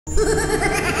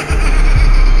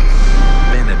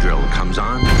Benadryl comes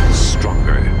on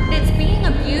stronger. It's being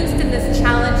abused in this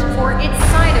challenge for its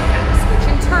side effects, which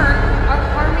in turn are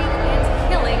harming and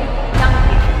killing young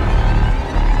people.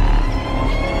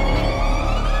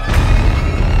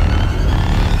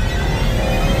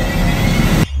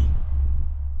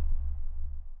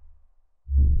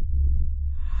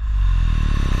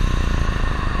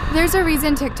 There's a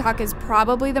reason TikTok is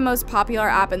probably the most popular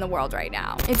app in the world right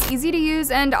now. It's easy to use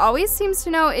and always seems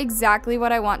to know exactly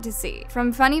what I want to see.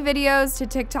 From funny videos to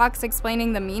TikToks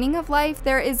explaining the meaning of life,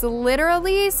 there is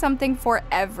literally something for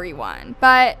everyone.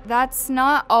 But that's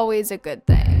not always a good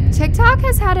thing. TikTok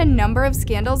has had a number of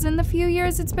scandals in the few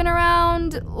years it's been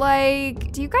around.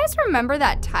 Like, do you guys remember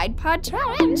that Tide Pod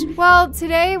challenge? Well,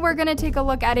 today we're gonna take a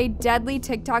look at a deadly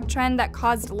TikTok trend that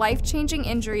caused life-changing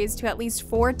injuries to at least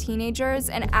 4 teenagers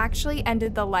and actually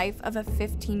ended the life of a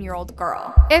 15-year-old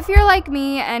girl. If you're like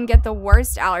me and get the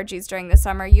worst allergies during the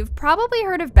summer, you've probably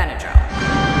heard of Benadryl.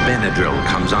 Benadryl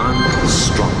comes on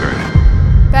stronger.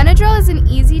 Benadryl is an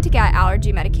easy-to-get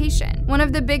allergy medication. One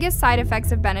of the biggest side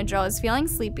effects of Benadryl is feeling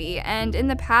sleepy, and in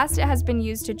the past it has been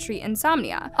used to treat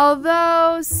insomnia.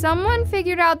 Although, someone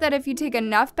figured out that if you take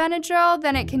enough Benadryl,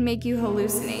 then it can make you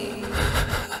hallucinate.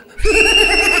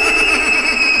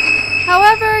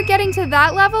 However, getting to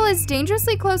that level is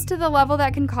dangerously close to the level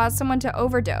that can cause someone to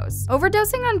overdose.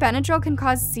 Overdosing on Benadryl can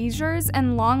cause seizures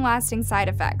and long-lasting side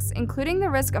effects, including the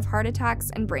risk of heart attacks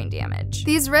and brain damage.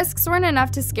 These risks weren't enough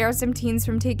to scare some teens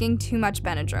from taking too much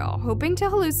Benadryl, hoping to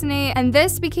hallucinate, and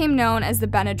this became known as the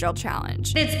Benadryl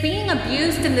Challenge. It's being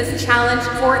abused in this challenge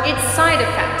for its side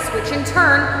effects, which in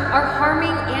turn are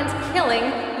harming and killing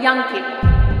young people.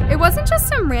 It wasn't just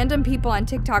some random people on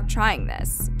TikTok trying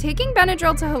this. Taking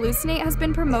Benadryl to hallucinate has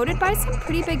been promoted by some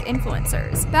pretty big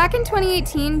influencers. Back in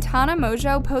 2018, Tana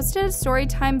Mojo posted a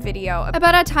storytime video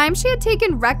about a time she had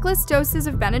taken reckless doses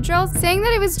of Benadryl, saying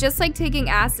that it was just like taking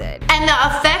acid. And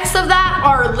the effects of that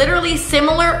are literally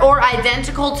similar or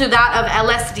identical to that of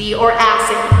LSD or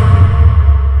acid.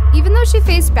 Even though she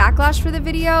faced backlash for the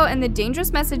video and the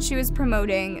dangerous message she was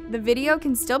promoting, the video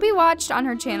can still be watched on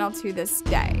her channel to this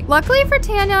day. Luckily for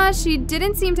Tana, she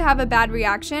didn't seem to have a bad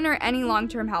reaction or any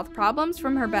long-term health problems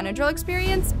from her Benadryl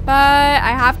experience, but I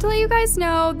have to let you guys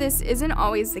know this isn't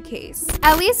always the case.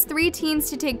 At least 3 teens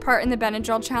to take part in the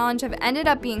Benadryl challenge have ended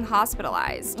up being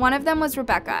hospitalized. One of them was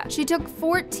Rebecca. She took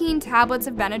 14 tablets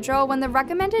of Benadryl when the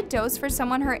recommended dose for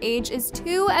someone her age is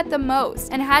 2 at the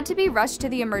most and had to be rushed to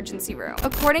the emergency room.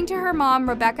 According to her mom,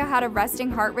 Rebecca had a resting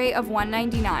heart rate of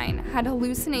 199, had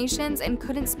hallucinations, and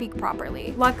couldn't speak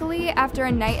properly. Luckily, after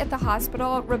a night at the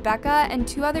hospital, Rebecca and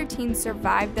 2 other teens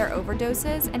survived their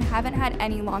overdoses and haven't had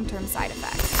any long-term side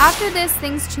effects. After this,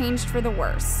 things changed for the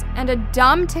worse, and a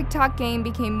dumb TikTok game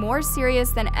became more serious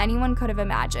than anyone could have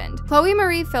imagined. Chloe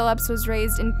Marie Phillips was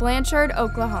raised in Blanchard,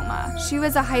 Oklahoma. She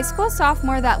was a high school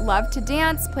sophomore that loved to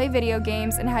dance, play video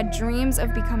games, and had dreams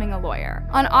of becoming a lawyer.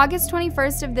 On August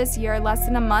 21st of this year, less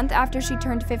than a month after she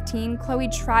turned 15, Chloe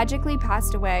tragically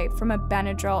passed away from a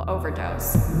Benadryl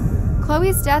overdose.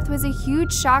 Chloe's death was a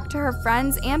huge shock to her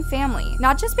friends and family,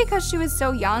 not just because she was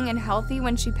so young and healthy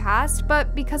when she passed,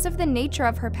 but because of the nature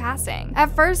of her passing.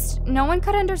 At first, no one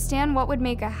could understand what would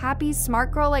make a happy,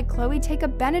 smart girl like Chloe take a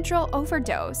Benadryl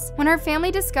overdose. When her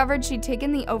family discovered she'd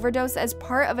taken the overdose as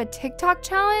part of a TikTok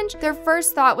challenge, their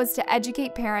first thought was to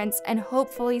educate parents and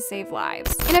hopefully save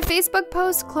lives. In a Facebook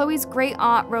post, Chloe's great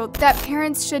aunt wrote that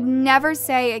parents should never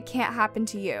say it can't happen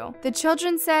to you. The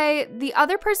children say, the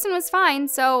other person was fine,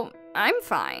 so I'm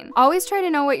fine. Always try to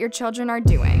know what your children are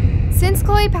doing. Since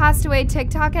Chloe passed away,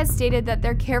 TikTok has stated that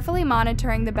they're carefully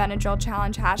monitoring the Benadryl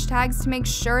Challenge hashtags to make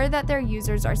sure that their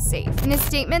users are safe. In a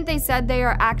statement, they said they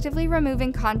are actively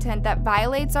removing content that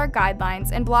violates our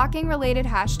guidelines and blocking related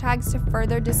hashtags to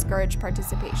further discourage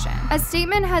participation. A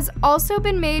statement has also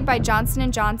been made by Johnson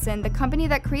 & Johnson, the company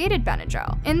that created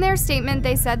Benadryl. In their statement,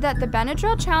 they said that the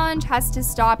Benadryl Challenge has to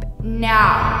stop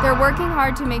now. They're working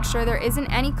hard to make sure there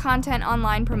isn't any content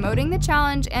online promoting the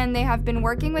challenge, and they have been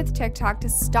working with TikTok to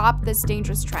stop this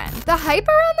dangerous trend. The hype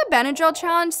around the Benadryl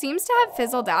Challenge seems to have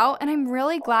fizzled out, and I'm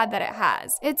really glad that it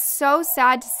has. It's so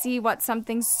sad to see what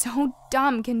something so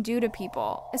dumb can do to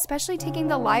people, especially taking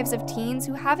the lives of teens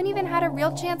who haven't even had a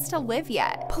real chance to live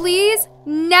yet. Please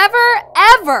never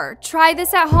ever try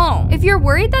this at home. If you're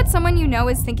worried that someone you know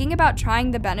is thinking about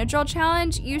trying the Benadryl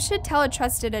Challenge, you should tell a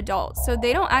trusted adult so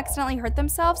they don't accidentally hurt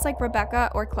themselves like Rebecca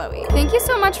or Chloe. Thank you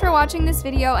so much for watching this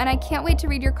video, and I can't wait to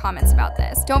read your comments about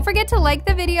this. Don't forget to like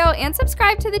the video and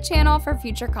subscribe to the channel for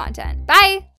future content. Bye!